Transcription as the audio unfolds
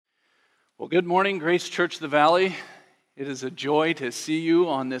Well, good morning, Grace Church of the Valley. It is a joy to see you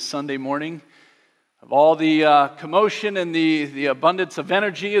on this Sunday morning. Of all the commotion and the abundance of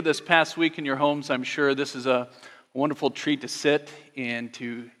energy of this past week in your homes, I'm sure this is a wonderful treat to sit and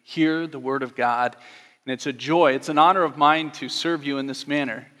to hear the Word of God. And it's a joy, it's an honor of mine to serve you in this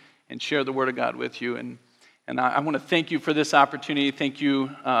manner and share the Word of God with you. And I want to thank you for this opportunity. Thank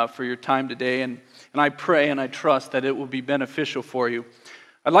you for your time today. And I pray and I trust that it will be beneficial for you.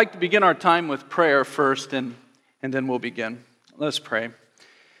 I'd like to begin our time with prayer first, and then we'll begin. Let's pray.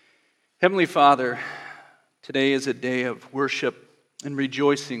 Heavenly Father, today is a day of worship and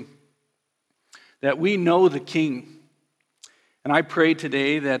rejoicing that we know the King. And I pray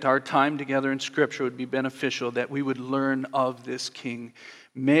today that our time together in Scripture would be beneficial, that we would learn of this King.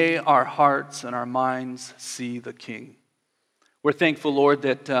 May our hearts and our minds see the King. We're thankful, Lord,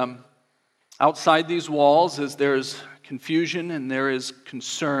 that outside these walls, as there's confusion and there is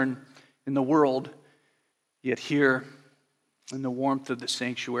concern in the world, yet here in the warmth of the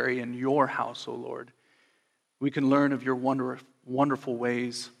sanctuary in your house, O Lord, we can learn of your wonderful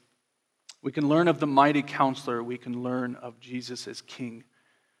ways. We can learn of the mighty counselor. We can learn of Jesus as King,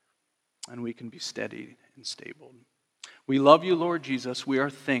 and we can be steady and stable. We love you, Lord Jesus. We are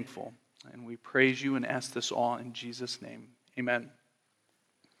thankful, and we praise you and ask this all in Jesus' name. Amen.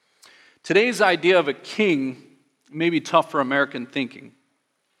 Today's idea of a king may be tough for American thinking.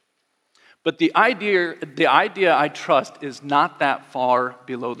 But the idea I trust is not that far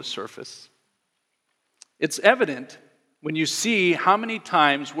below the surface. It's evident when you see how many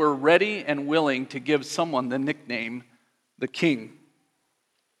times we're ready and willing to give someone the nickname, the king.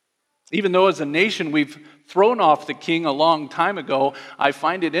 Even though as a nation we've thrown off the king a long time ago, I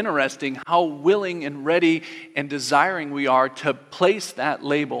find it interesting how willing and ready and desiring we are to place that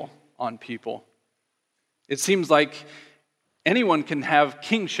label on people. It seems like anyone can have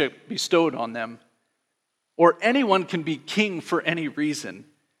kingship bestowed on them, or anyone can be king for any reason.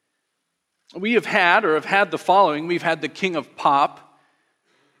 We have had the following. We've had the king of pop,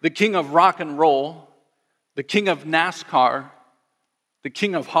 the king of rock and roll, the king of NASCAR, the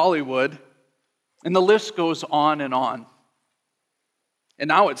king of Hollywood, and the list goes on and on. And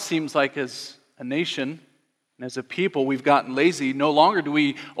now it seems like as a nation, and as a people, we've gotten lazy. No longer do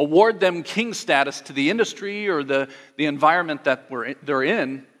we award them king status to the industry or the environment that they're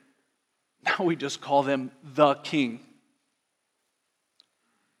in. Now we just call them the king.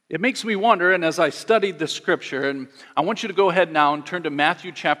 It makes me wonder, and as I studied the scripture, and I want you to go ahead now and turn to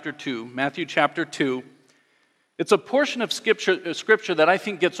Matthew chapter 2. Matthew chapter 2. It's a portion of scripture that I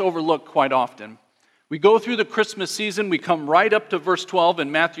think gets overlooked quite often. We go through the Christmas season, we come right up to verse 12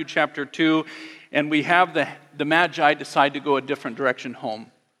 in Matthew chapter 2, and we have the Magi decide to go a different direction home.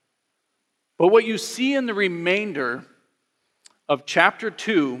 But what you see in the remainder of chapter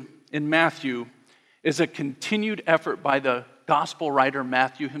 2 in Matthew is a continued effort by the gospel writer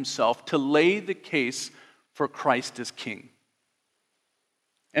Matthew himself to lay the case for Christ as king.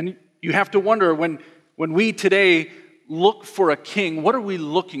 And you have to wonder, when we today look for a king, what are we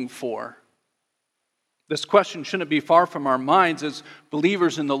looking for? This question shouldn't be far from our minds as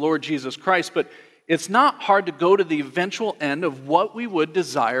believers in the Lord Jesus Christ, but it's not hard to go to the eventual end of what we would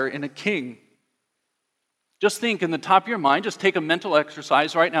desire in a king. Just think in the top of your mind, just take a mental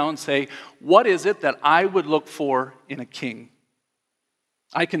exercise right now and say, what is it that I would look for in a king?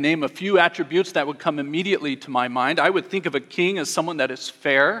 I can name a few attributes that would come immediately to my mind. I would think of a king as someone that is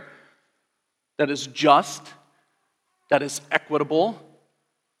fair, that is just, that is equitable.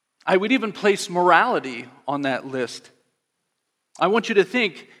 I would even place morality on that list. I want you to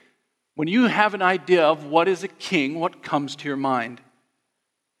think, when you have an idea of what is a king, what comes to your mind?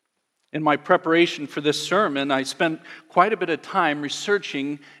 In my preparation for this sermon, I spent quite a bit of time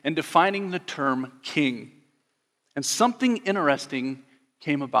researching and defining the term king. And something interesting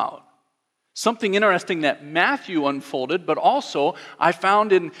came about. Something interesting that Matthew unfolded, but also I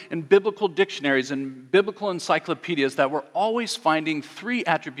found in biblical dictionaries and biblical encyclopedias that we're always finding three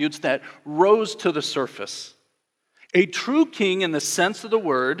attributes that rose to the surface. A true king, in the sense of the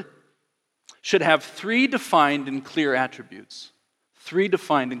word, should have three defined and clear attributes. Three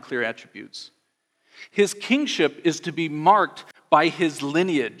defined and clear attributes. His kingship is to be marked by his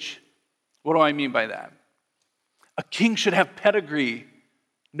lineage. What do I mean by that? A king should have pedigree,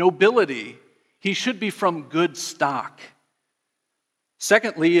 nobility. He should be from good stock.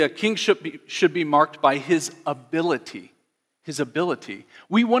 Secondly, a king should be marked by his ability. His ability.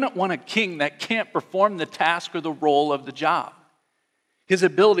 We wouldn't want a king that can't perform the task or the role of the job. His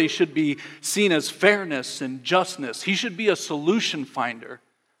ability should be seen as fairness and justness. He should be a solution finder.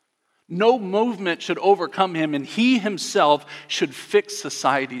 No movement should overcome him, and he himself should fix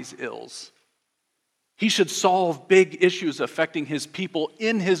society's ills. He should solve big issues affecting his people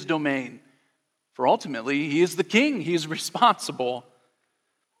in his domain. For ultimately, he is the king. He is responsible.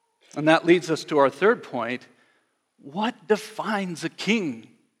 And that leads us to our third point. What defines a king?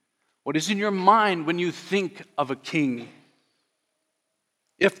 What is in your mind when you think of a king?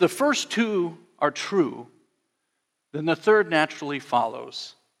 If the first two are true, then the third naturally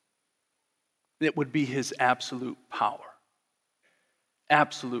follows. It would be his absolute power.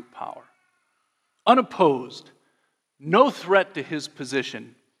 Absolute power. Unopposed. No threat to his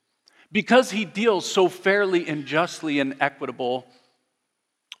position. Because he deals so fairly and justly and equitable,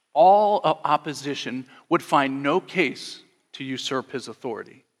 all opposition would find no case to usurp his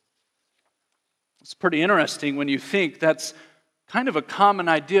authority. It's pretty interesting when you think that's kind of a common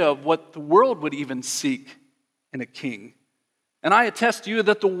idea of what the world would even seek in a king. And I attest to you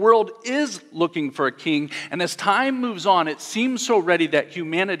that the world is looking for a king, and as time moves on, it seems so ready that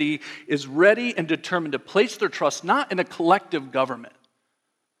humanity is ready and determined to place their trust not in a collective government,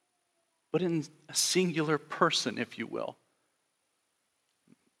 but in a singular person, if you will.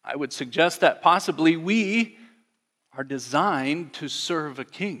 I would suggest that possibly we are designed to serve a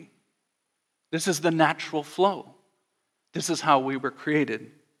king. This is the natural flow. This is how we were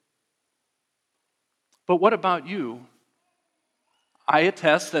created. But what about you? I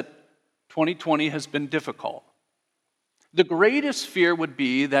attest that 2020 has been difficult. The greatest fear would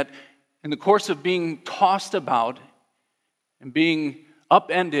be that in the course of being tossed about and being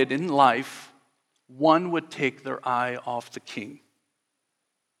upended in life, one would take their eye off the king.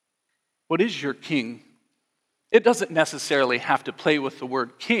 What is your king? It doesn't necessarily have to play with the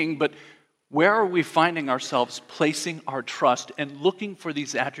word king, but where are we finding ourselves placing our trust and looking for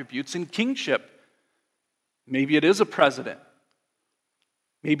these attributes in kingship? Maybe it is a president.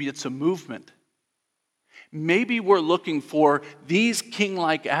 Maybe it's a movement. Maybe we're looking for these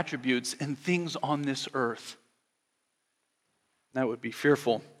king-like attributes in things on this earth. That would be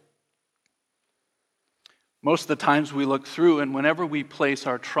fearful. Most of the times we look through, and whenever we place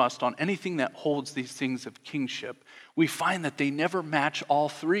our trust on anything that holds these things of kingship, we find that they never match all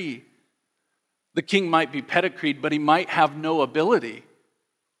three. The king might be pedigreed, but he might have no ability.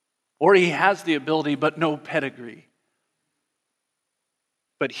 Or he has the ability, but no pedigree.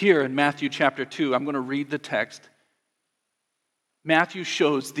 But here in Matthew chapter 2, I'm going to read the text. Matthew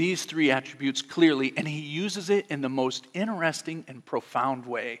shows these three attributes clearly, and he uses it in the most interesting and profound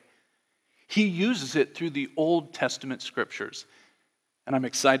way. He uses it through the Old Testament scriptures. And I'm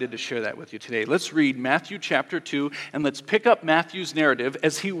excited to share that with you today. Let's read Matthew chapter 2, and let's pick up Matthew's narrative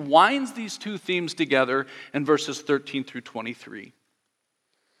as he winds these two themes together in verses 13 through 23.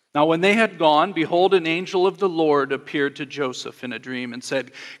 Now, when they had gone, behold, an angel of the Lord appeared to Joseph in a dream and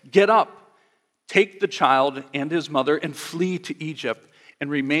said, "Get up, take the child and his mother, and flee to Egypt, and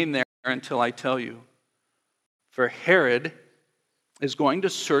remain there until I tell you. For Herod is going to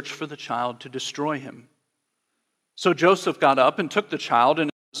search for the child to destroy him." So Joseph got up and took the child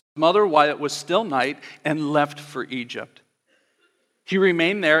and his mother while it was still night and left for Egypt. He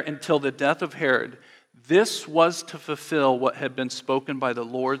remained there until the death of Herod. This was to fulfill what had been spoken by the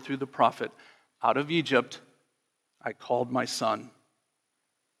Lord through the prophet, "Out of Egypt I called my son."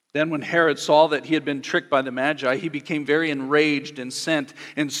 Then when Herod saw that he had been tricked by the Magi, he became very enraged and sent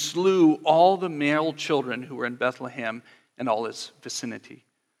and slew all the male children who were in Bethlehem and all its vicinity,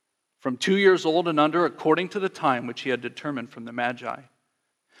 from 2 years old and under, according to the time which he had determined from the Magi.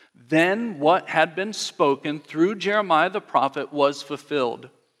 Then what had been spoken through Jeremiah the prophet was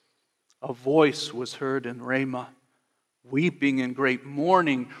fulfilled. A voice was heard in Ramah, weeping in great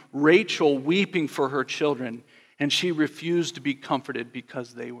mourning, Rachel weeping for her children, and she refused to be comforted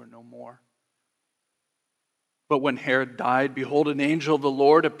because they were no more. But when Herod died, behold, an angel of the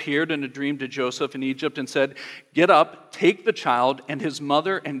Lord appeared in a dream to Joseph in Egypt and said, "Get up, take the child and his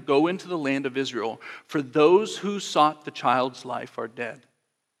mother, and go into the land of Israel, for those who sought the child's life are dead."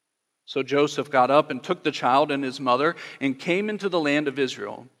 So Joseph got up and took the child and his mother and came into the land of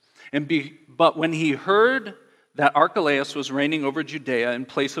Israel. But when he heard that Archelaus was reigning over Judea in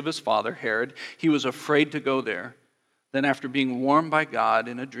place of his father, Herod, he was afraid to go there. Then after being warned by God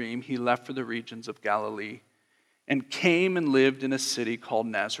in a dream, he left for the regions of Galilee and came and lived in a city called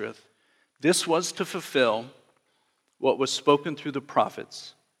Nazareth. This was to fulfill what was spoken through the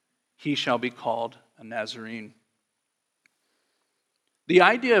prophets. He shall be called a Nazarene. The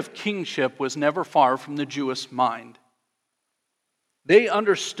idea of kingship was never far from the Jewish mind. They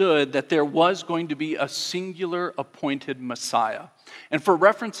understood that there was going to be a singular appointed Messiah. And for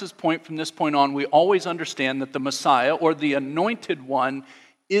reference's point, from this point on, we always understand that the Messiah, or the anointed one,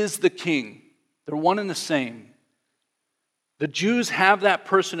 is the king. They're one and the same. The Jews have that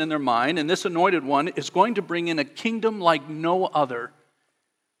person in their mind, and this anointed one is going to bring in a kingdom like no other.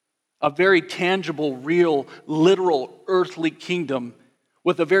 A very tangible, real, literal, earthly kingdom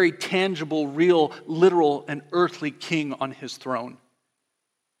with a very tangible, real, literal, and earthly king on his throne.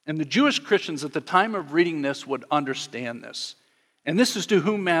 And the Jewish Christians at the time of reading this would understand this. And this is to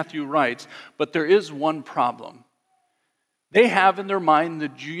whom Matthew writes, but there is one problem. They have in their mind the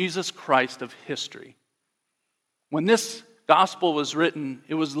Jesus Christ of history. When this gospel was written,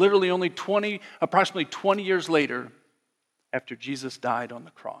 it was literally only approximately 20 years later after Jesus died on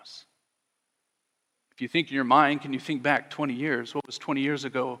the cross. If you think in your mind, can you think back 20 years? What was 20 years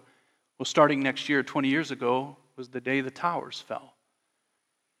ago? Well, starting next year, 20 years ago, was the day the towers fell.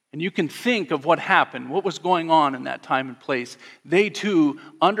 And you can think of what happened, what was going on in that time and place. They too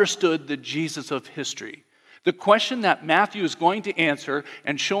understood the Jesus of history. The question that Matthew is going to answer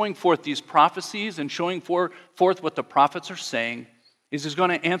and showing forth these prophecies and showing forth what the prophets are saying is he's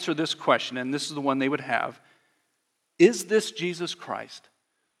going to answer this question, and this is the one they would have. Is this Jesus Christ,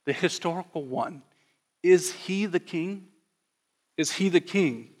 the historical one? Is he the king? Is he the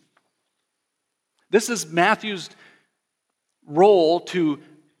king? This is Matthew's role to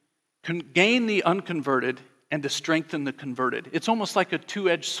gain the unconverted and to strengthen the converted. It's almost like a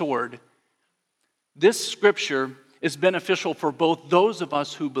two-edged sword. This scripture is beneficial for both those of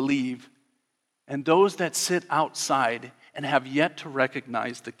us who believe and those that sit outside and have yet to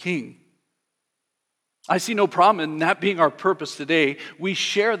recognize the king. I see no problem in that being our purpose today. We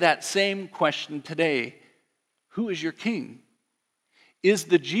share that same question today. Who is your king? Is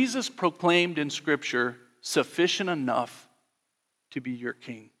the Jesus proclaimed in Scripture sufficient enough to be your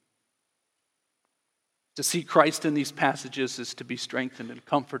king? To see Christ in these passages is to be strengthened and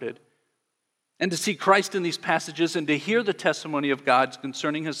comforted. And to see Christ in these passages and to hear the testimony of God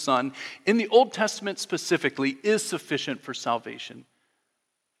concerning his Son, in the Old Testament specifically, is sufficient for salvation.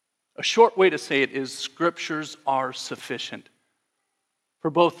 A short way to say it is Scriptures are sufficient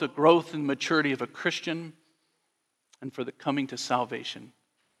for both the growth and maturity of a Christian and for the coming to salvation.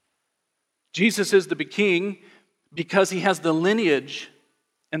 Jesus is the king because he has the lineage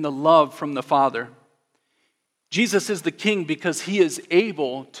and the love from the Father. Jesus is the king because he is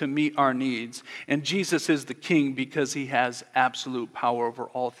able to meet our needs. And Jesus is the king because he has absolute power over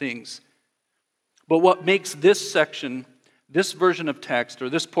all things. But what makes this section, this version of text, or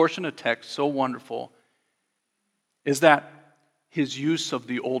this portion of text so wonderful is that his use of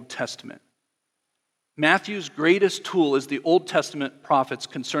the Old Testament. Matthew's greatest tool is the Old Testament prophets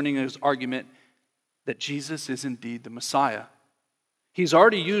concerning his argument that Jesus is indeed the Messiah. He's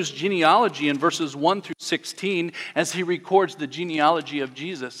already used genealogy in verses 1 through 16 as he records the genealogy of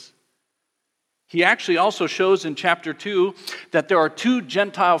Jesus. He actually also shows in chapter 2 that there are two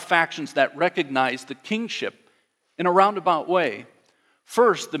Gentile factions that recognize the kingship in a roundabout way.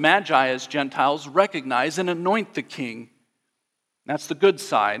 First, the Magi as Gentiles recognize and anoint the king. That's the good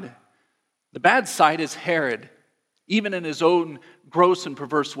side. The bad side is Herod. Even in his own gross and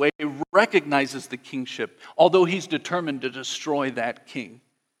perverse way, recognizes the kingship, although he's determined to destroy that king.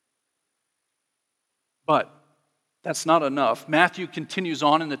 But that's not enough. Matthew continues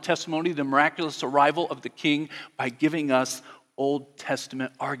on in the testimony, the miraculous arrival of the king, by giving us Old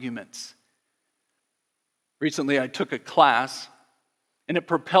Testament arguments. Recently, I took a class, and it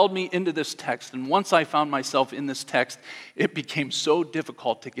propelled me into this text. And once I found myself in this text, it became so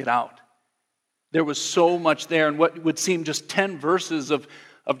difficult to get out. There was so much there, and what would seem just 10 verses of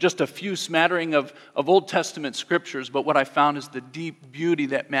just a few smattering of Old Testament scriptures, but what I found is the deep beauty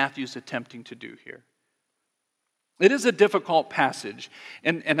that Matthew's attempting to do here. It is a difficult passage,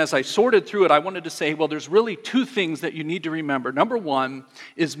 and as I sorted through it, I wanted to say, well, there's really two things that you need to remember. Number one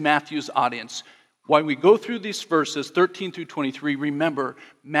is Matthew's audience. While we go through these verses, 13 through 23, remember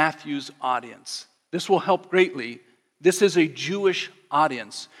Matthew's audience. This will help greatly. This is a Jewish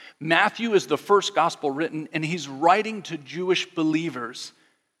audience. Matthew is the first gospel written, and he's writing to Jewish believers.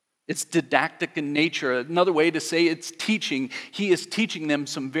 It's didactic in nature. Another way to say it's teaching. He is teaching them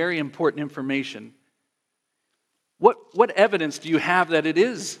some very important information. What evidence do you have that it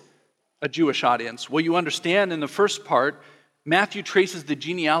is a Jewish audience? Well, you understand in the first part, Matthew traces the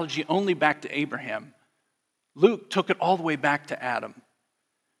genealogy only back to Abraham. Luke took it all the way back to Adam.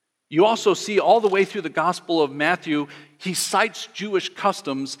 You also see all the way through the Gospel of Matthew, he cites Jewish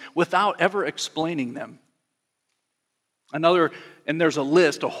customs without ever explaining them. And there's a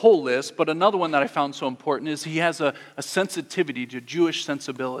list, a whole list, but another one that I found so important is he has a sensitivity to Jewish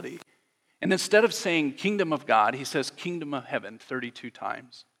sensibility. And instead of saying kingdom of God, he says kingdom of heaven 32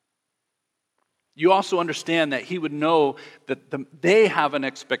 times. You also understand that he would know that they have an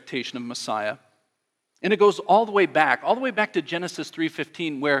expectation of Messiah. And it goes all the way back to Genesis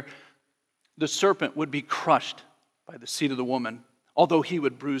 3:15, where the serpent would be crushed by the seed of the woman, although he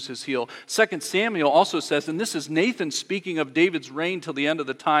would bruise his heel. 2 Samuel also says, and this is Nathan speaking of David's reign till the end of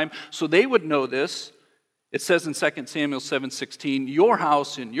the time, so they would know this. It says in 2 Samuel 7:16, your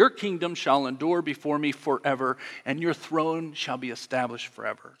house and your kingdom shall endure before me forever, and your throne shall be established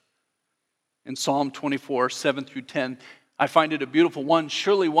forever. In Psalm 24, 7 through 10, I find it a beautiful one,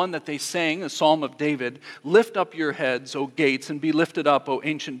 surely one that they sang, a psalm of David. Lift up your heads, O gates, and be lifted up, O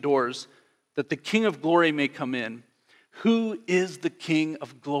ancient doors, that the King of glory may come in. Who is the King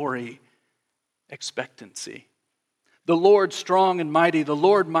of glory? Expectancy. The Lord strong and mighty, the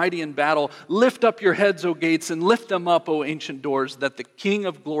Lord mighty in battle. Lift up your heads, O gates, and lift them up, O ancient doors, that the King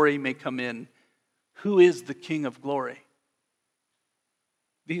of glory may come in. Who is the King of glory?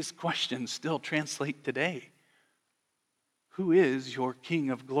 These questions still translate today. Who is your King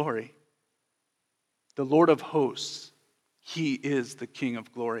of glory? The Lord of hosts. He is the King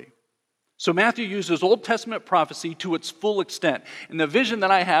of glory. So Matthew uses Old Testament prophecy to its full extent. And the vision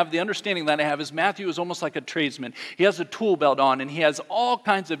that I have, the understanding that I have, is Matthew is almost like a tradesman. He has a tool belt on, and he has all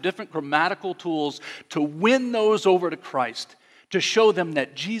kinds of different grammatical tools to win those over to Christ, to show them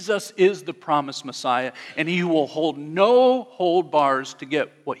that Jesus is the promised Messiah, and he will hold no hold bars to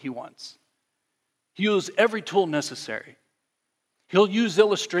get what he wants. He'll use every tool necessary. He'll use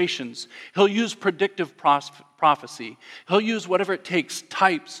illustrations. He'll use predictive prophecy. He'll use whatever it takes,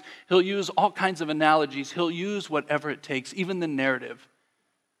 types. He'll use all kinds of analogies. He'll use whatever it takes, even the narrative.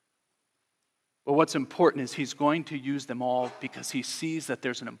 But what's important is he's going to use them all because he sees that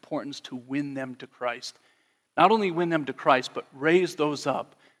there's an importance to win them to Christ. Not only win them to Christ, but raise those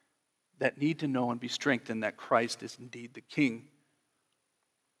up that need to know and be strengthened that Christ is indeed the King.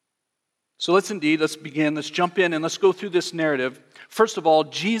 So let's begin, let's jump in and let's go through this narrative. First of all,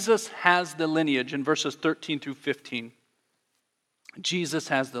 Jesus has the lineage in verses 13 through 15. Jesus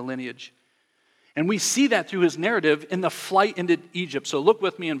has the lineage. And we see that through his narrative in the flight into Egypt. So look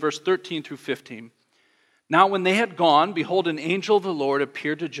with me in verse 13 through 15. Now when they had gone, behold, an angel of the Lord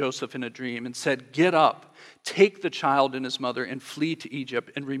appeared to Joseph in a dream and said, get up, take the child and his mother and flee to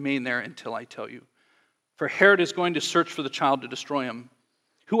Egypt and remain there until I tell you. For Herod is going to search for the child to destroy him.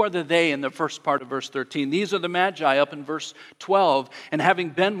 Who are the they in the first part of verse 13? These are the Magi up in verse 12. And having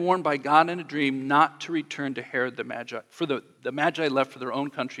been warned by God in a dream not to return to Herod the Magi, for the Magi left for their own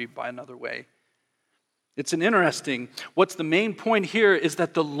country by another way. It's an interesting, what's the main point here is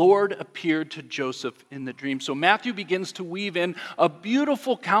that the Lord appeared to Joseph in the dream. So Matthew begins to weave in a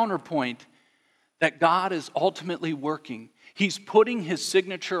beautiful counterpoint that God is ultimately working. He's putting his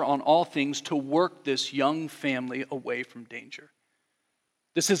signature on all things to work this young family away from danger.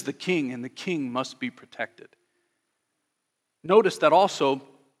 This is the king, and the king must be protected. Notice that also,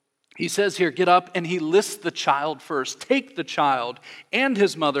 he says here, get up, and he lists the child first. Take the child and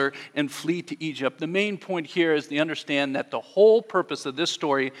his mother and flee to Egypt. The main point here is to understand that the whole purpose of this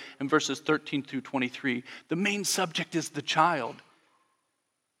story in verses 13 through 23, the main subject is the child.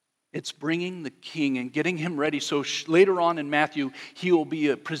 It's bringing the king and getting him ready so later on in Matthew, he will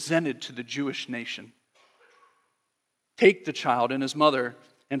be presented to the Jewish nation. Take the child and his mother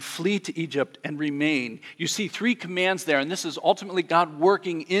and flee to Egypt and remain. You see three commands there, and this is ultimately God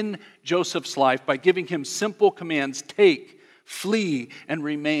working in Joseph's life by giving him simple commands: take, flee, and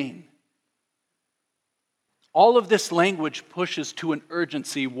remain. All of this language pushes to an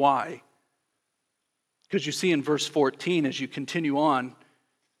urgency. Why? Because you see in verse 14, as you continue on,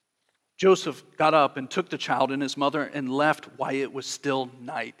 Joseph got up and took the child and his mother and left while it was still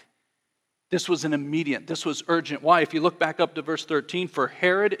night. This was an immediate, this was urgent. Why? If you look back up to verse 13, for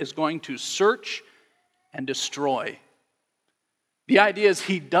Herod is going to search and destroy. The idea is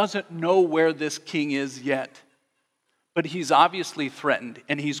he doesn't know where this king is yet, but he's obviously threatened,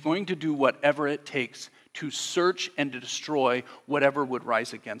 and he's going to do whatever it takes to search and to destroy whatever would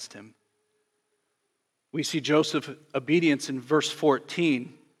rise against him. We see Joseph's obedience in verse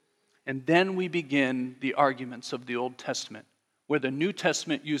 14, and then we begin the arguments of the Old Testament, where the New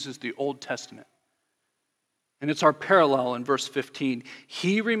Testament uses the Old Testament. And it's our parallel in verse 15.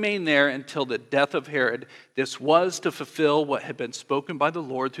 He remained there until the death of Herod. This was to fulfill what had been spoken by the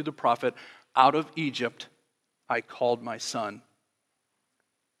Lord through the prophet, out of Egypt I called my son.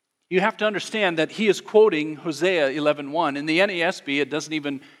 You have to understand that he is quoting Hosea 11:1. In the NASB, it doesn't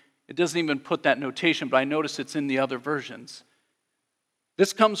even put that notation, but I notice it's in the other versions.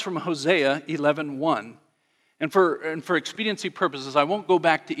 This comes from Hosea 11:1. And for expediency purposes, I won't go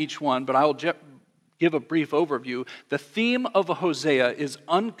back to each one, but I will give give a brief overview, the theme of Hosea is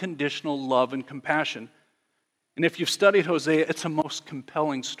unconditional love and compassion. And if you've studied Hosea, it's a most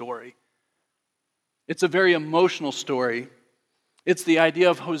compelling story. It's a very emotional story. It's the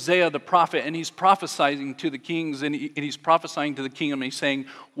idea of Hosea the prophet, and he's prophesying to the kings, and he's prophesying to the kingdom, and he's saying,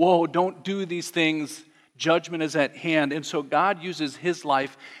 whoa, don't do these things. Judgment is at hand. And so God uses his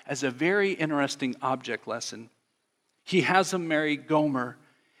life as a very interesting object lesson. He has him marry Gomer,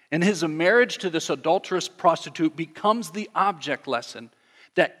 and his marriage to this adulterous prostitute becomes the object lesson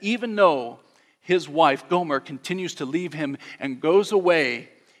that even though his wife, Gomer, continues to leave him and goes away,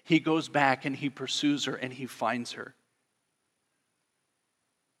 he goes back and he pursues her and he finds her.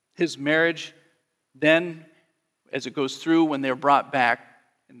 His marriage then, as it goes through, when they're brought back,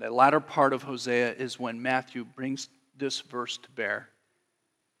 in the latter part of Hosea is when Matthew brings this verse to bear.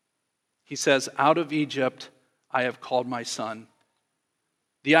 He says, out of Egypt I have called my son.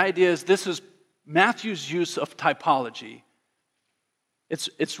 The idea is this is Matthew's use of typology.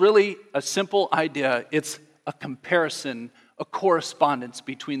 It's really a simple idea. It's a comparison, a correspondence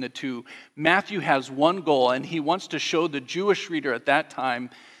between the two. Matthew has one goal, and he wants to show the Jewish reader at that time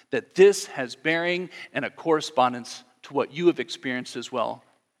that this has bearing and a correspondence to what you have experienced as well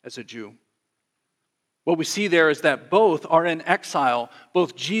as a Jew. What we see there is that both are in exile,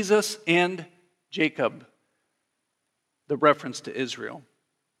 both Jesus and Jacob, the reference to Israel.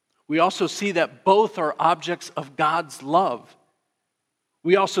 We also see that both are objects of God's love.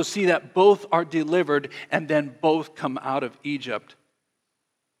 We also see that both are delivered and then both come out of Egypt.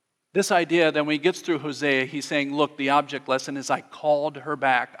 This idea, then when he gets through Hosea, he's saying, look, the object lesson is I called her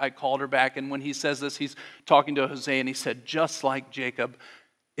back. I called her back. And when he says this, he's talking to Hosea and he said, just like Jacob,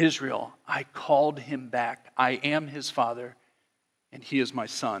 Israel, I called him back. I am his father and he is my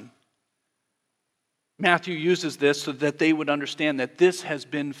son. Matthew uses this so that they would understand that this has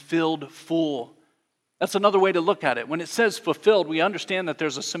been filled full. That's another way to look at it. When it says fulfilled, we understand that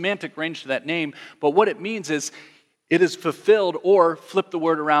there's a semantic range to that name, but what it means is it is fulfilled, or flip the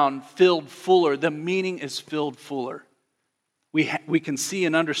word around, filled fuller. The meaning is filled fuller. We can see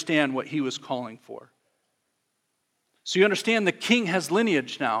and understand what he was calling for. So you understand the king has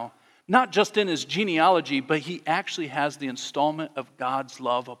lineage now, not just in his genealogy, but he actually has the installment of God's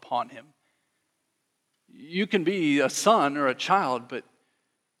love upon him. You can be a son or a child, but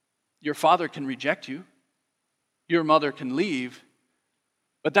your father can reject you. Your mother can leave.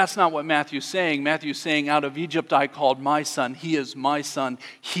 But that's not what Matthew's saying. Matthew's saying, out of Egypt I called my son. He is my son.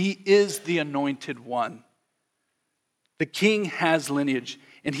 He is the anointed one. The king has lineage,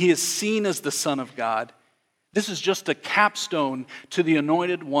 and he is seen as the Son of God. This is just a capstone to the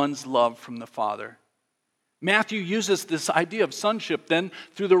anointed one's love from the Father. Matthew uses this idea of sonship then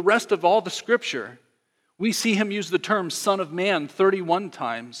through the rest of all the Scripture. We see him use the term Son of Man 31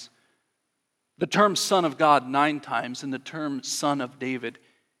 times, the term Son of God 9 times, and the term Son of David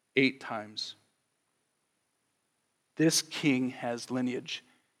 8 times. This king has lineage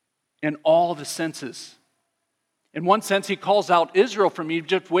in all the senses. In one sense, he calls out Israel from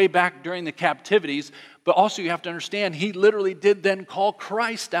Egypt way back during the captivities, but also you have to understand, he literally did then call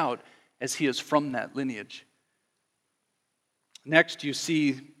Christ out as he is from that lineage. Next, you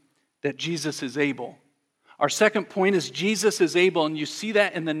see that Jesus is able. Our second point is Jesus is able, and you see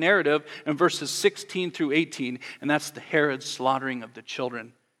that in the narrative in verses 16 through 18, and that's the Herod's slaughtering of the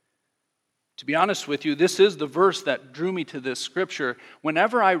children. To be honest with you, this is the verse that drew me to this scripture.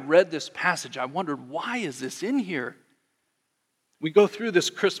 Whenever I read this passage, I wondered, why is this in here? We go through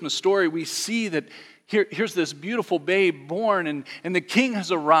this Christmas story, we see that here's this beautiful babe born, and the king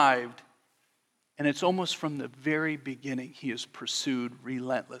has arrived. And it's almost from the very beginning, he is pursued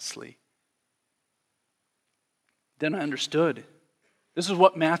relentlessly. Then I understood. This is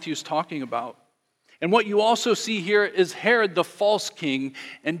what Matthew's talking about. And what you also see here is Herod the false king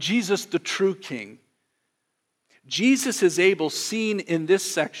and Jesus the true king. Jesus is able, seen in this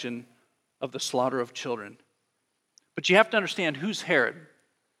section of the slaughter of children. But you have to understand, who's Herod?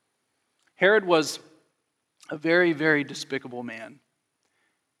 Herod was a very, very despicable man.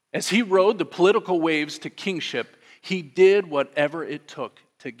 As he rode the political waves to kingship, he did whatever it took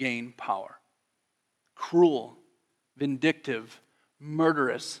to gain power. Cruel, vindictive,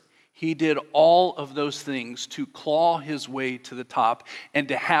 murderous. He did all of those things to claw his way to the top and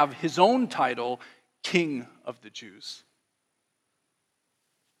to have his own title, King of the Jews.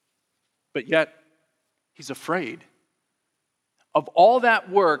 But yet, he's afraid. Of all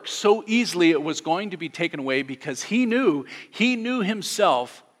that work, so easily it was going to be taken away because he knew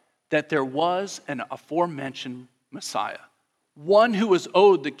himself that there was an aforementioned Messiah, one who was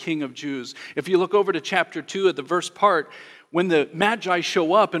owed the King of Jews. If you look over to chapter 2 at the verse part, when the Magi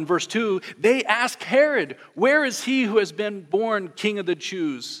show up in verse 2, they ask Herod, "Where is he who has been born king of the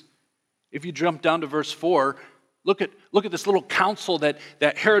Jews?" If you jump down to verse 4, look at this little council that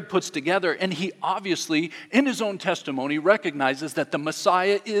Herod puts together, and he obviously, in his own testimony, recognizes that the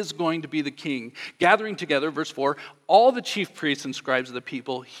Messiah is going to be the king. Gathering together, verse 4, all the chief priests and scribes of the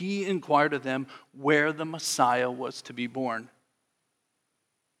people, he inquired of them where the Messiah was to be born.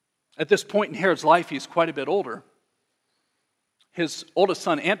 At this point in Herod's life, he's quite a bit older. His oldest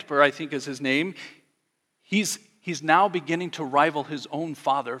son, Antipas, I think is his name, he's now beginning to rival his own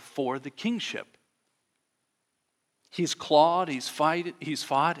father for the kingship. He's clawed, he's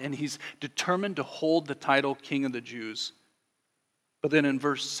fought, and he's determined to hold the title King of the Jews. But then in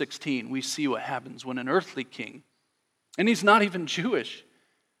verse 16, we see what happens when an earthly king, and he's not even Jewish,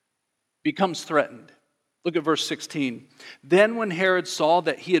 becomes threatened. Look at verse 16. Then when Herod saw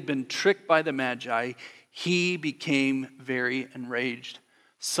that he had been tricked by the Magi, he became very enraged.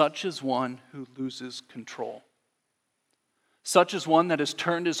 Such is one who loses control. Such is one that has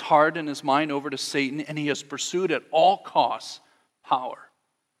turned his heart and his mind over to Satan, and he has pursued at all costs power.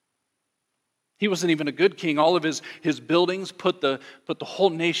 He wasn't even a good king. All of his buildings put the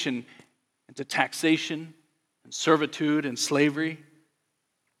whole nation into taxation and servitude and slavery.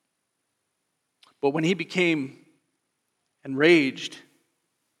 But when he became enraged,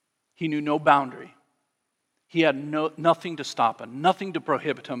 he knew no boundary. He had nothing to stop him, nothing to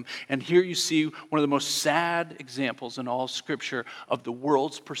prohibit him. And here you see one of the most sad examples in all of Scripture of the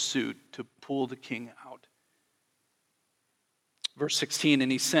world's pursuit to pull the king out. Verse 16,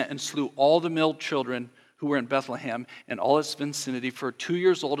 and he sent and slew all the male children who were in Bethlehem and all its vicinity for 2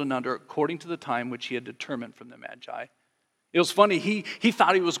 years old and under, according to the time which he had determined from the Magi. It was funny, he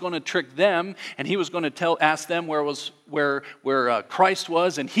thought he was going to trick them, and he was going to ask them where Christ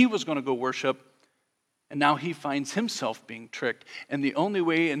was, and he was going to go worship. And now he finds himself being tricked. And the only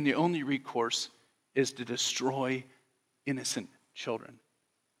way and the only recourse is to destroy innocent children.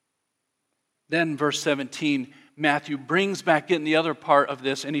 Then verse 17, Matthew brings back in the other part of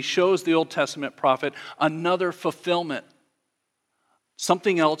this, and he shows the Old Testament prophet another fulfillment.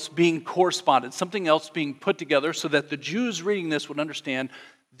 Something else being corresponded, something else being put together so that the Jews reading this would understand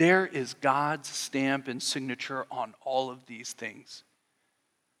there is God's stamp and signature on all of these things.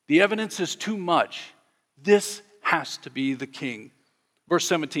 The evidence is too much. This has to be the king. Verse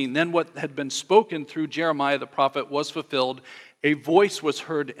 17, then what had been spoken through Jeremiah the prophet was fulfilled. A voice was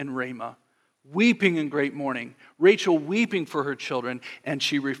heard in Ramah, weeping in great mourning, Rachel weeping for her children, and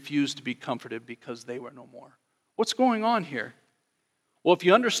she refused to be comforted because they were no more. What's going on here? Well, if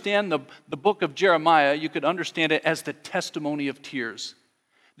you understand the book of Jeremiah, you could understand it as the testimony of tears.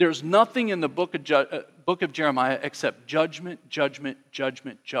 There's nothing in the book of Jeremiah except judgment, judgment,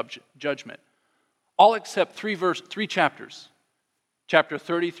 judgment, judgment. All except three chapters, chapter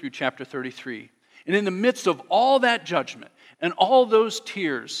 30 through chapter 33. And in the midst of all that judgment and all those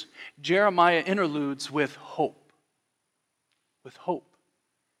tears, Jeremiah interludes with hope. With hope.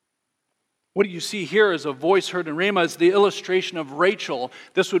 What you see here is a voice heard in Ramah is the illustration of Rachel.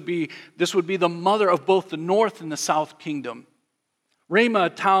 This would be the mother of both the north and the south kingdom. Ramah, a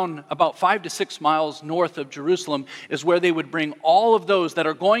town about 5 to 6 miles north of Jerusalem, is where they would bring all of those that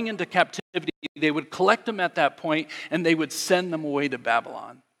are going into captivity. They would collect them at that point, and they would send them away to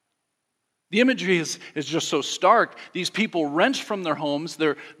Babylon. The imagery is just so stark. These people wrenched from their homes,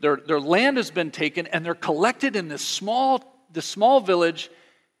 their land has been taken, and they're collected in this small village.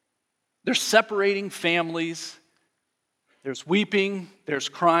 They're separating families. There's weeping, there's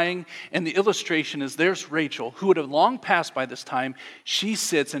crying, and the illustration is there's Rachel, who would have long passed by this time. She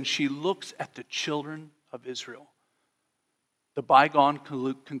sits and she looks at the children of Israel. The bygone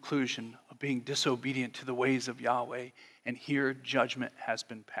conclusion of being disobedient to the ways of Yahweh, and here judgment has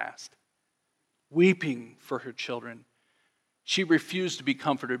been passed. Weeping for her children. She refused to be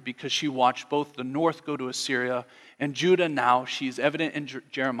comforted because she watched both the north go to Assyria and Judah now, she's evident in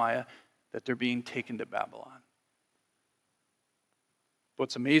Jeremiah, that they're being taken to Babylon.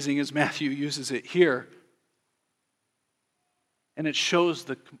 What's amazing is Matthew uses it here, and it shows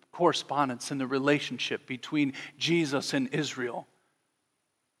the correspondence and the relationship between Jesus and Israel.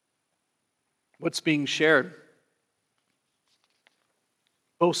 What's being shared?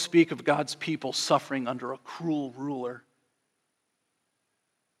 Both speak of God's people suffering under a cruel ruler.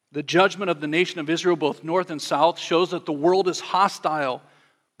 The judgment of the nation of Israel, both north and south, shows that the world is hostile,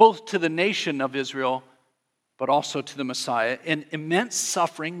 both to the nation of Israel but also to the Messiah, and immense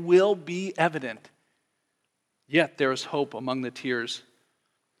suffering will be evident. Yet there is hope among the tears.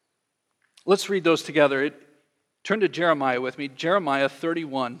 Let's read those together. Turn to Jeremiah with me. Jeremiah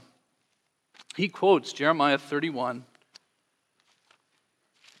 31. He quotes Jeremiah 31.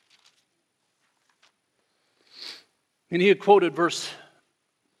 And he had quoted verse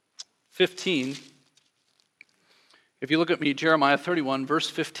 15. If you look at me, Jeremiah 31, verse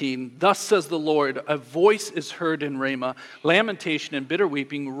 15, thus says the Lord, a voice is heard in Ramah, lamentation and bitter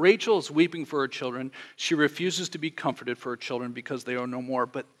weeping. Rachel is weeping for her children. She refuses to be comforted for her children because they are no more.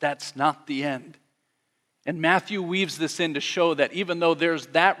 But that's not the end. And Matthew weaves this in to show that even though there's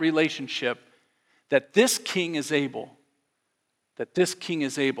that relationship, that this king is able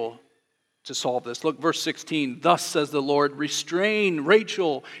to solve this. Look, verse 16, thus says the Lord, restrain,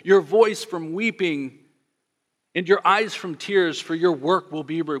 Rachel, your voice from weeping, and your eyes from tears, for your work will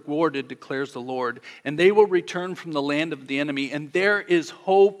be rewarded, declares the Lord. And they will return from the land of the enemy, and there is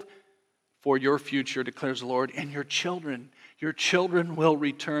hope for your future, declares the Lord. And your children will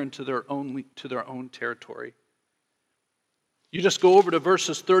return to their own territory. You just go over to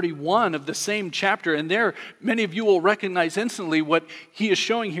verses 31 of the same chapter, and there many of you will recognize instantly what he is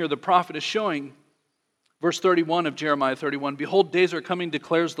showing here, the prophet is showing. Verse 31 of Jeremiah 31, behold, days are coming,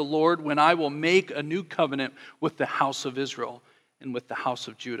 declares the Lord, when I will make a new covenant with the house of Israel and with the house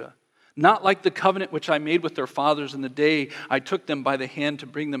of Judah. Not like the covenant which I made with their fathers in the day I took them by the hand to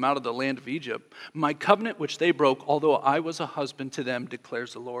bring them out of the land of Egypt. My covenant which they broke, although I was a husband to them,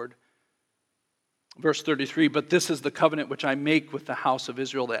 declares the Lord. Verse 33, but this is the covenant which I make with the house of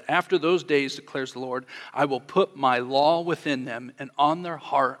Israel, that after those days, declares the Lord, I will put my law within them, and on their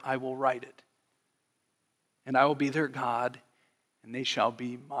heart I will write it. And I will be their God, and they shall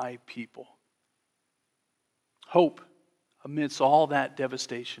be my people. Hope amidst all that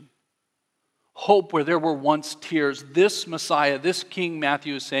devastation. Hope where there were once tears. This Messiah, this King,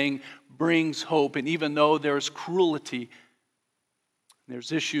 Matthew is saying, brings hope. And even though there's cruelty,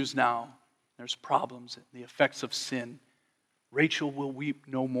 there's issues now, there's problems, the effects of sin, Rachel will weep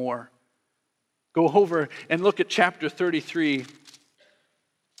no more. Go over and look at chapter 33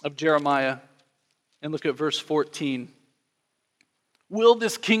 of Jeremiah. And look at verse 14. Will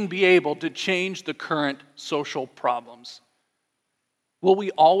this king be able to change the current social problems? Will we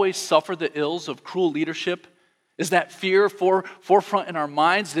always suffer the ills of cruel leadership? Is that fear forefront in our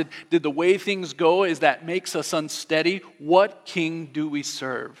minds? Did the way things go, is that makes us unsteady? What king do we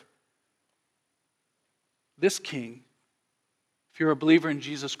serve? This king. If you're a believer in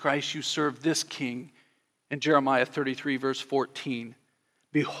Jesus Christ, you serve this king. In Jeremiah 33, verse 14.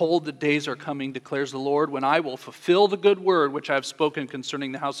 Behold, the days are coming, declares the Lord, when I will fulfill the good word which I have spoken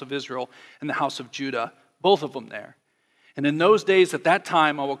concerning the house of Israel and the house of Judah, both of them there. And in those days, at that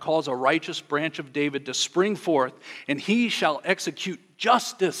time, I will cause a righteous branch of David to spring forth, and he shall execute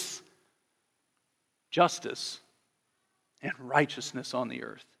justice and righteousness on the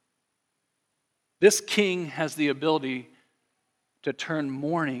earth. This king has the ability to turn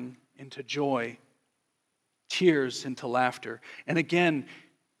mourning into joy, tears into laughter. And again,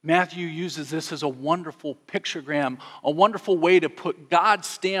 Matthew uses this as a wonderful pictogram, a wonderful way to put God's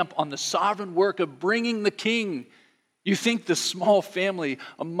stamp on the sovereign work of bringing the king. You think the small family,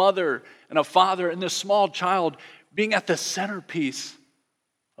 a mother and a father and this small child being at the centerpiece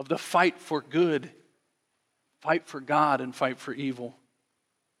of the fight for good, fight for God and fight for evil.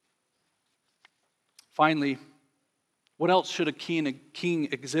 Finally, what else should a king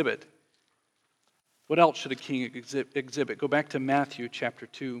exhibit? What else should a king exhibit? Go back to Matthew chapter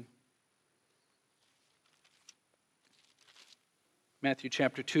 2. Matthew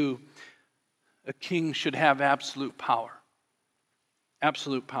chapter 2. A king should have absolute power.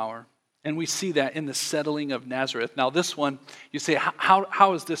 Absolute power. And we see that in the settling of Nazareth. Now this one, you say,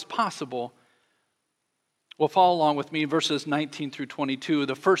 how is this possible? Well, follow along with me, verses 19 through 22.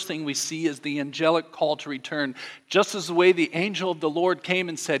 The first thing we see is the angelic call to return. Just as the way the angel of the Lord came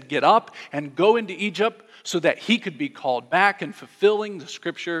and said, get up and go into Egypt so that he could be called back, and fulfilling the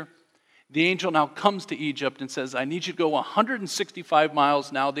scripture, the angel now comes to Egypt and says, I need you to go 165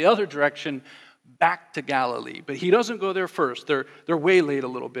 miles now the other direction back to Galilee. But he doesn't go there first. They're way late a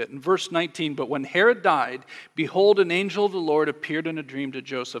little bit. In verse 19, but when Herod died, behold, an angel of the Lord appeared in a dream to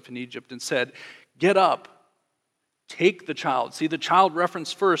Joseph in Egypt and said, get up. Take the child. See, the child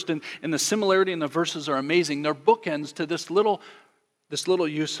referenced first, and the similarity in the verses are amazing. They're bookends to this little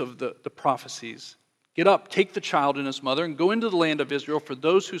use of the prophecies. Get up, take the child and his mother, and go into the land of Israel, for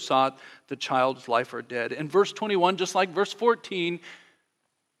those who sought the child's life are dead. In verse 21, just like verse 14,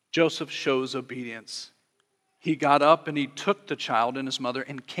 Joseph shows obedience. He got up and he took the child and his mother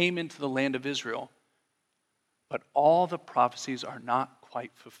and came into the land of Israel. But all the prophecies are not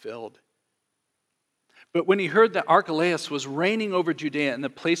quite fulfilled. But when he heard that Archelaus was reigning over Judea in the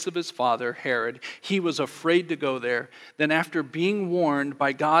place of his father, Herod, he was afraid to go there. Then after being warned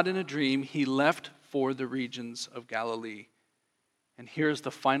by God in a dream, he left for the regions of Galilee. And here's the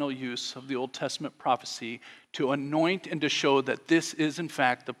final use of the Old Testament prophecy to anoint and to show that this is in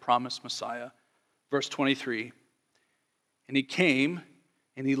fact the promised Messiah. Verse 23, and he came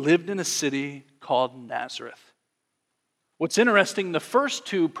and he lived in a city called Nazareth. What's interesting, the first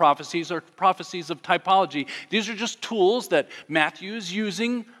two prophecies are prophecies of typology. These are just tools that Matthew is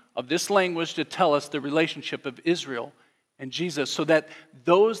using of this language to tell us the relationship of Israel and Jesus, so that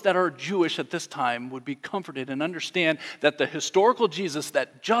those that are Jewish at this time would be comforted and understand that the historical Jesus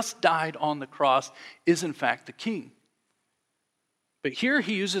that just died on the cross is in fact the king. But here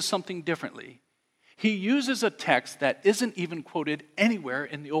he uses something differently. He uses a text that isn't even quoted anywhere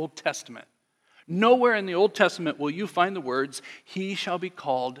in the Old Testament. Nowhere in the Old Testament will you find the words, he shall be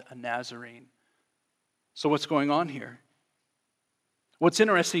called a Nazarene. So what's going on here? What's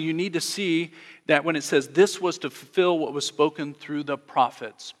interesting, you need to see that when it says this was to fulfill what was spoken through the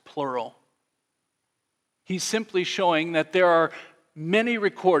prophets, plural. He's simply showing that there are many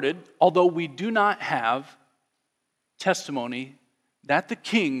recorded, although we do not have testimony that the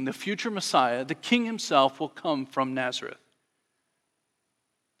king, the future Messiah, the king himself will come from Nazareth.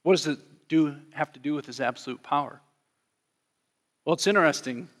 What does it have to do with his absolute power? Well, it's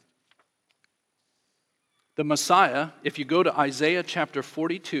interesting. The Messiah, if you go to Isaiah chapter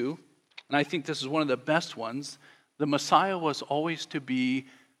 42, and I think this is one of the best ones, the Messiah was always to be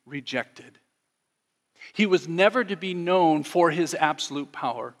rejected. He was never to be known for his absolute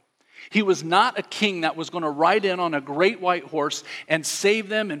power. He was not a king that was going to ride in on a great white horse and save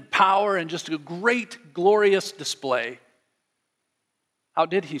them in power and just a great, glorious display. How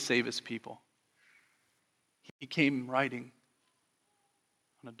did he save his people? He came riding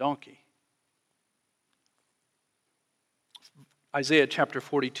on a donkey. Isaiah chapter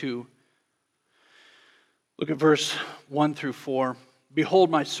 42, look at verse 1 through 4. Behold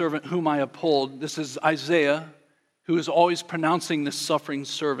my servant whom I uphold. This is Isaiah, who is always pronouncing this suffering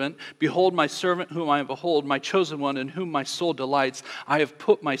servant. Behold my servant whom I behold, my chosen one in whom my soul delights. I have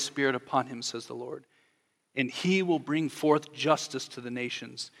put my spirit upon him, says the Lord. And he will bring forth justice to the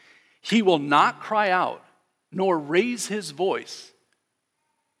nations. He will not cry out, nor raise his voice.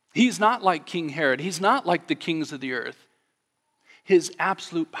 He's not like King Herod. He's not like the kings of the earth. His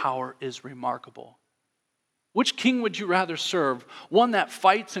absolute power is remarkable. Which king would you rather serve? One that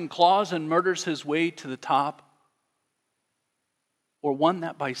fights and claws and murders his way to the top? Or one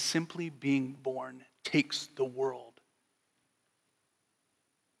that by simply being born takes the world?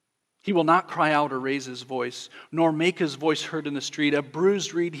 He will not cry out or raise his voice, nor make his voice heard in the street. A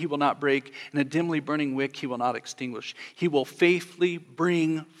bruised reed he will not break, and a dimly burning wick he will not extinguish. He will faithfully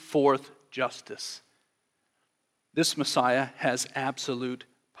bring forth justice. This Messiah has absolute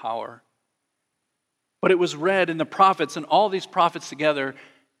power. But it was read in the prophets, and all these prophets together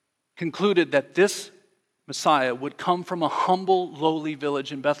concluded that this Messiah would come from a humble, lowly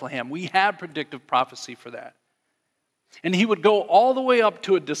village in Bethlehem. We had predictive prophecy for that. And he would go all the way up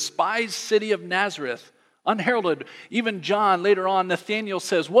to a despised city of Nazareth, unheralded. Even John, later on, Nathanael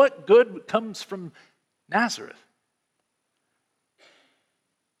says, what good comes from Nazareth?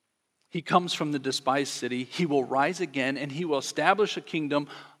 He comes from the despised city. He will rise again, and he will establish a kingdom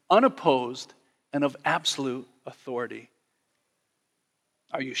unopposed and of absolute authority.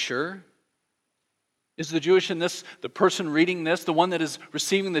 Are you sure? Is the Jewish in this, the person reading this, the one that is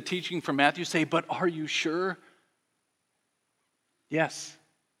receiving the teaching from Matthew, say, but are you sure? Yes.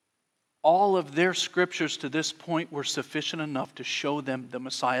 All of their scriptures to this point were sufficient enough to show them the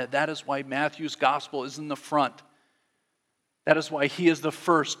Messiah. That is why Matthew's gospel is in the front. That is why he is the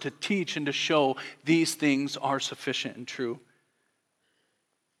first to teach and to show these things are sufficient and true.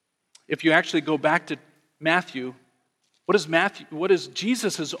 If you actually go back to Matthew, what is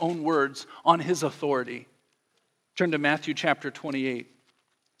Jesus' own words on his authority? Turn to Matthew chapter 28.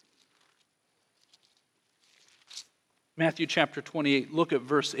 Matthew chapter 28, look at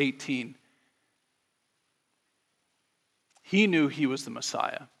verse 18. He knew he was the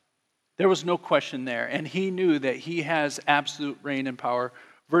Messiah. There was no question there. And he knew that he has absolute reign and power.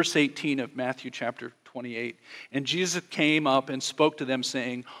 Verse 18 of Matthew chapter 28. And Jesus came up and spoke to them,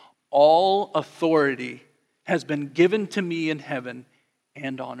 saying, all authority has been given to me in heaven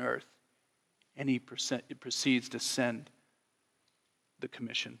and on earth. And he proceeds to send the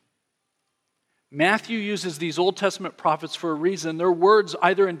commission. Matthew uses these Old Testament prophets for a reason. Their words,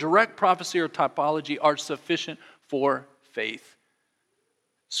 either in direct prophecy or typology, are sufficient for faith.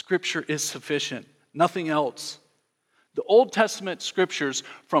 Scripture is sufficient, nothing else. The Old Testament scriptures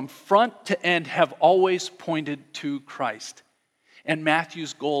from front to end have always pointed to Christ. And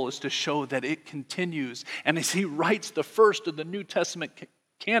Matthew's goal is to show that it continues. And as he writes the first of the New Testament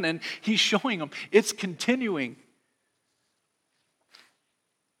canon, he's showing them it's continuing.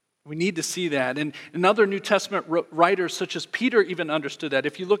 We need to see that. And other New Testament writers, such as Peter, even understood that.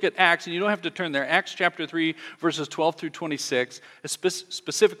 If you look at Acts, and you don't have to turn there, Acts chapter 3, verses 12 through 26,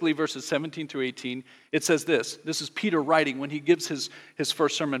 specifically verses 17 through 18, it says this. This is Peter writing when he gives his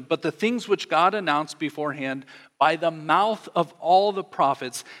first sermon. But the things which God announced beforehand by the mouth of all the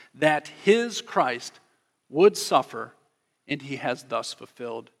prophets, that his Christ would suffer, and he has thus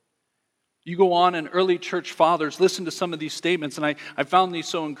fulfilled. You go on, and early church fathers listen to some of these statements, and I found these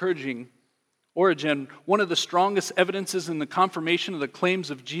so encouraging. Origen, one of the strongest evidences in the confirmation of the claims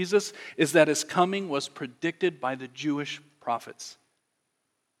of Jesus is that his coming was predicted by the Jewish prophets.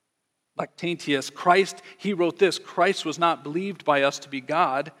 Lactantius, he wrote this, Christ was not believed by us to be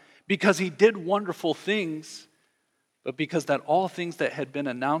God because he did wonderful things, but because that all things that had been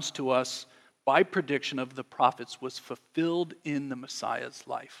announced to us by prediction of the prophets was fulfilled in the Messiah's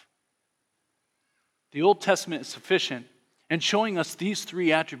life. The Old Testament is sufficient in showing us these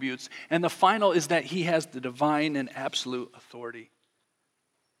three attributes, and the final is that he has the divine and absolute authority.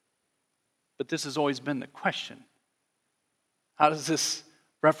 But this has always been the question. How does this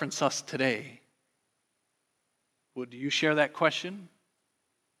reference us today? Well, do you share that question?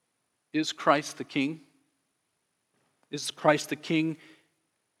 Is Christ the King? Is Christ the King,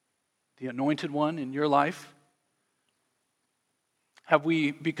 the anointed one in your life? Have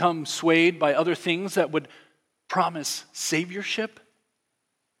we become swayed by other things that would promise saviorship,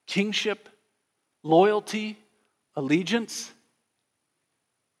 kingship, loyalty, allegiance?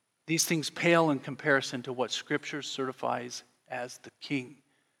 These things pale in comparison to what Scripture certifies as the King,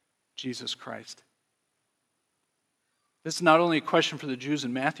 Jesus Christ. This is not only a question for the Jews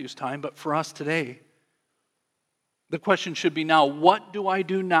in Matthew's time, but for us today. The question should be now, what do I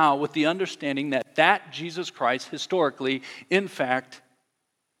do now with the understanding that Jesus Christ, historically, in fact,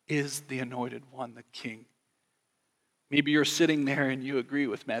 is the anointed one, the King? Maybe you're sitting there and you agree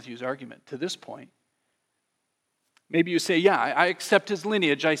with Matthew's argument to this point. Maybe you say, yeah, I accept his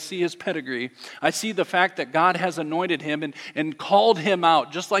lineage. I see his pedigree. I see the fact that God has anointed him and called him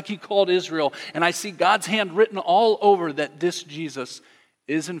out, just like he called Israel. And I see God's hand written all over that this Jesus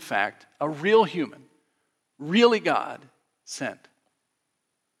is, in fact, a real human. Really God sent.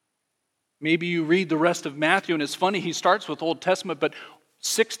 Maybe you read the rest of Matthew, and it's funny, he starts with Old Testament, but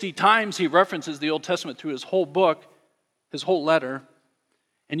 60 times he references the Old Testament through his whole book, his whole letter.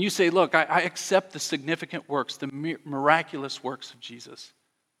 And you say, look, I accept the significant works, the miraculous works of Jesus.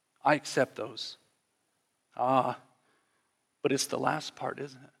 I accept those. But it's the last part,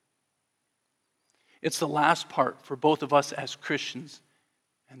 isn't it? It's the last part for both of us as Christians.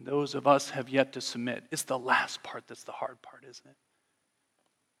 And those of us have yet to submit. It's the last part that's the hard part, isn't it?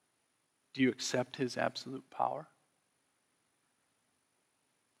 Do you accept his absolute power?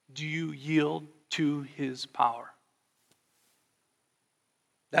 Do you yield to his power?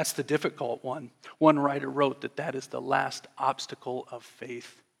 That's the difficult one. One writer wrote that is the last obstacle of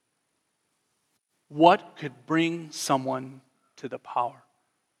faith. What could bring someone to the power?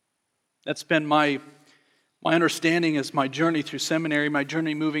 That's been my understanding as my journey through seminary, my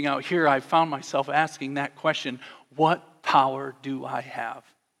journey moving out here. I found myself asking that question, what power do I have?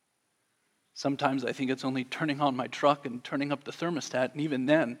 Sometimes I think it's only turning on my truck and turning up the thermostat, and even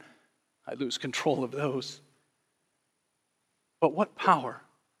then, I lose control of those. But what power?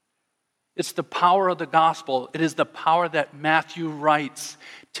 It's the power of the gospel. It is the power that Matthew writes,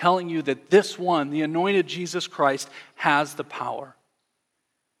 telling you that this one, the anointed Jesus Christ, has the power.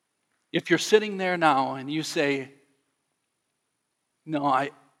 If you're sitting there now and you say, no, I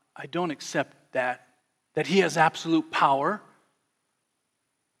don't accept that he has absolute power.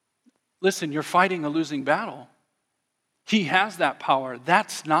 Listen, you're fighting a losing battle. He has that power.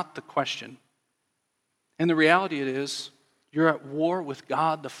 That's not the question. And the reality it is, you're at war with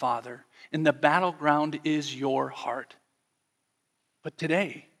God the Father, and the battleground is your heart. But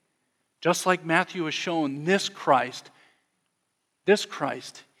today, just like Matthew has shown, this Christ,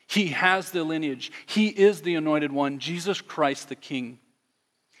 he has the lineage. He is the anointed one, Jesus Christ the King.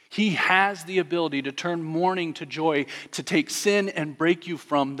 He has the ability to turn mourning to joy, to take sin and break you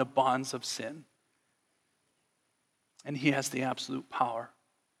from the bonds of sin. And he has the absolute power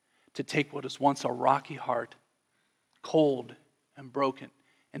to take what is once a rocky heart, cold and broken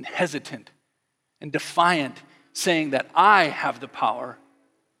and hesitant and defiant, saying that I have the power.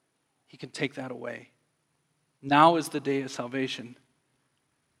 He can take that away. Now is the day of salvation.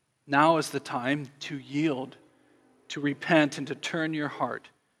 Now is the time to yield, to repent, and to turn your heart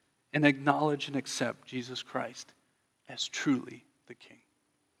and acknowledge and accept Jesus Christ as truly the King.